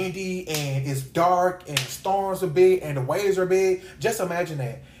it's windy and it's dark and storms are big and the waves are big. Just imagine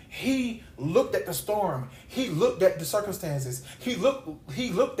that. He looked at the storm. He looked at the circumstances. He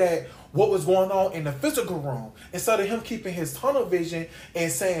looked at what was going on in the physical room. Instead of him keeping his tunnel vision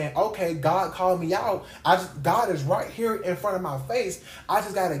and saying, okay, God called me out. God is right here in front of my face. I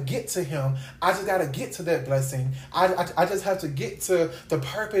just got to get to him. I just got to get to that blessing. I just have to get to the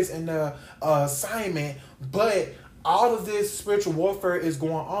purpose and the assignment. But all of this spiritual warfare is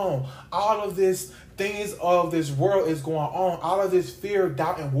going on. All of this things of this world is going on. All of this fear,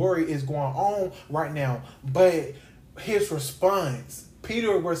 doubt, and worry is going on right now. But his response,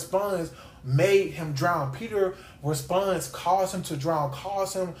 Peter's response made him drown. Peter's response caused him to drown,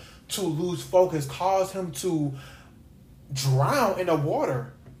 caused him to lose focus, caused him to drown in the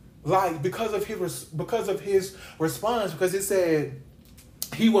water. Like because of his response, because it said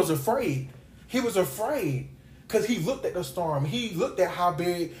he was afraid. He was afraid. Because he looked at the storm. He looked at how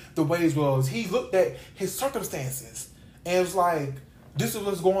big the waves was. He looked at his circumstances. And it was like, this is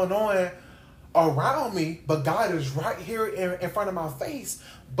what's going on around me. But God is right here in front of my face.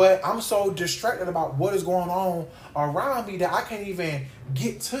 But I'm so distracted about what is going on around me that I can't even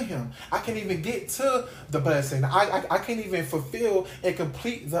get to him. I can't even get to the blessing. I can't even fulfill and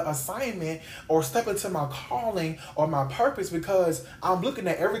complete the assignment or step into my calling or my purpose because I'm looking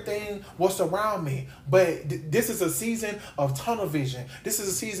at everything what's around me. But this is a season of tunnel vision. This is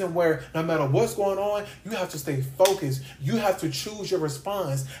a season where no matter what's going on, you have to stay focused. You have to choose your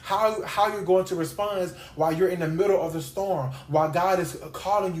response. How you're going to respond while you're in the middle of the storm, while God is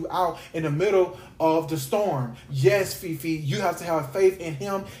calling you out in the middle of the storm. Yes, Fifi, you have to have faith in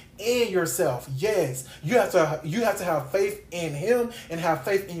him and yourself. Yes, you have to have faith in him and have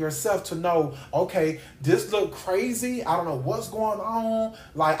faith in yourself to know, okay, this look crazy. I don't know what's going on.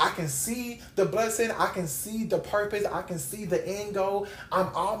 Like, I can see the blessing. I can see the purpose. I can see the end goal. I'm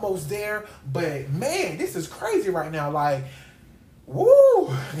almost there. But man, this is crazy right now. Like,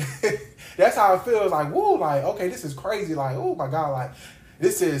 woo. That's how it feels. Like, woo, like, okay, this is crazy. Like, oh my God, like,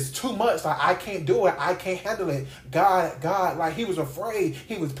 this is too much. Like, I can't do it. I can't handle it. God, like, he was afraid.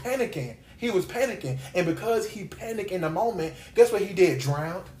 He was panicking. He was panicking. And because he panicked in the moment, guess what he did?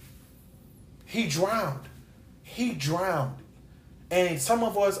 Drowned. He drowned. He drowned. And some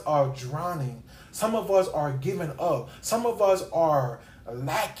of us are drowning. Some of us are giving up. Some of us are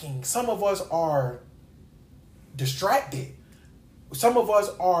lacking. Some of us are distracted. Some of us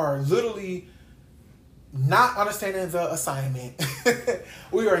are literally not understanding the assignment.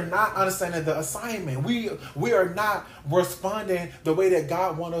 We are not understanding the assignment. We are not responding the way that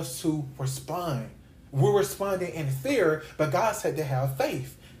God wants us to respond. We're responding in fear, but God said to have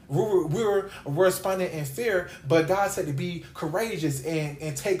faith. We're responding in fear, but God said to be courageous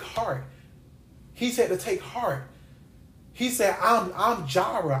and take heart. He said to take heart. He said, I'm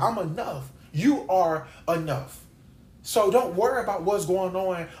Jireh. I'm enough. You are enough. So don't worry about what's going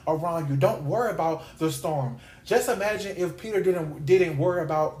on around you. Don't worry about the storm. Just imagine if Peter didn't worry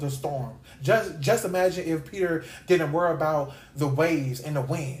about the storm. Just imagine if Peter didn't worry about the waves and the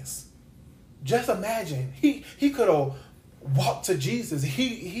winds. Just imagine. He could have walked to Jesus.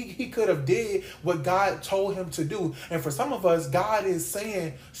 He could have did what God told him to do. And for some of us, God is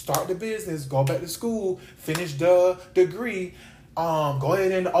saying, start the business, go back to school, finish the degree. Go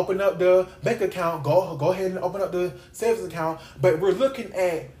ahead and open up the bank account. Go ahead and open up the savings account. But we're looking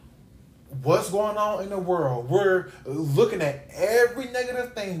at what's going on in the world. We're looking at every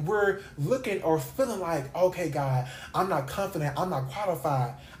negative thing. We're looking or feeling like, okay, God, I'm not confident. I'm not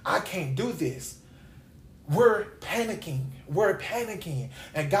qualified. I can't do this. We're panicking. We're panicking.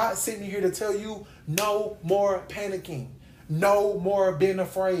 And God's sitting here to tell you, no more panicking. No more being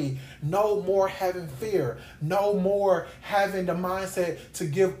afraid. No more having fear. No more having the mindset to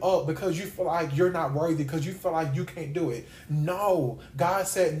give up because you feel like you're not worthy, because you feel like you can't do it. No. God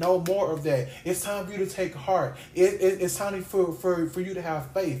said no more of that. It's time for you to take heart. It's time for you to have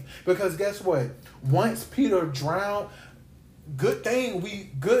faith. Because guess what? Once Peter drowned, good thing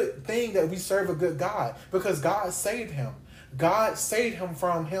that we serve a good God, because God saved him. God saved him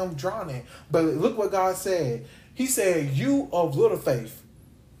from him drowning. But look what God said. He said, you of little faith.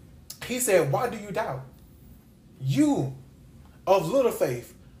 He said, why do you doubt? You of little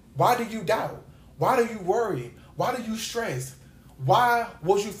faith. Why do you doubt? Why do you worry? Why do you stress? Why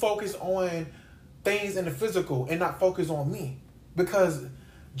was you focused on things in the physical and not focus on me? Because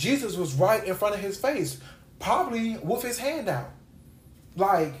Jesus was right in front of his face, probably with his hand out.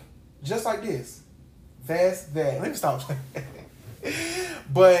 Like, just like this. That's that. Let me stop.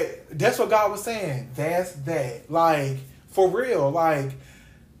 But that's what God was saying. That's that. Like, for real. Like,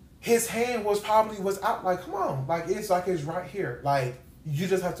 his hand was out. Like, come on. Like it's right here. Like, you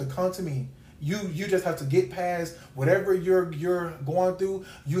just have to come to me. You just have to get past whatever you're going through.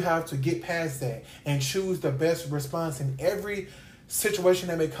 You have to get past that and choose the best response in every situation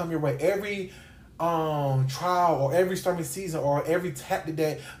that may come your way. Every trial or every stormy season or every tactic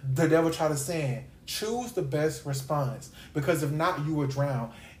that the devil try to send. Choose the best response, because if not, you will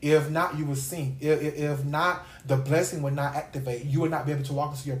drown. If not, you will sink. If not, the blessing will not activate. You will not be able to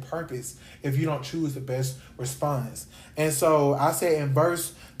walk into your purpose if you don't choose the best response. And so I said in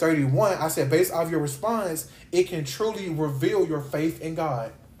verse 31, I said, based off your response, it can truly reveal your faith in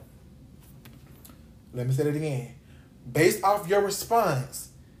God. Let me say that again. Based off your response,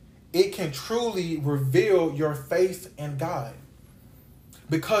 it can truly reveal your faith in God.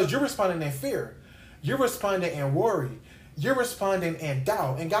 Because you're responding in fear. You're responding in worry. You're responding in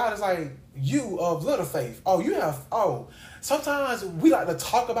doubt. And God is like, you of little faith. Sometimes we like to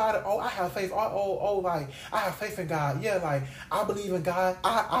talk about it. I have faith. Like, I have faith in God. Yeah, like, I believe in God.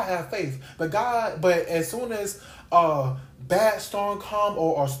 I have faith. But as soon as a bad storm come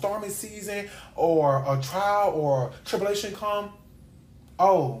or a stormy season or a trial or tribulation come,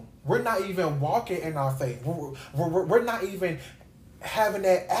 we're not even walking in our faith. We're not even having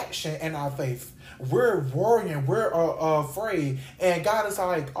that action in our faith. We're worrying. We're afraid. And God is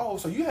like, so you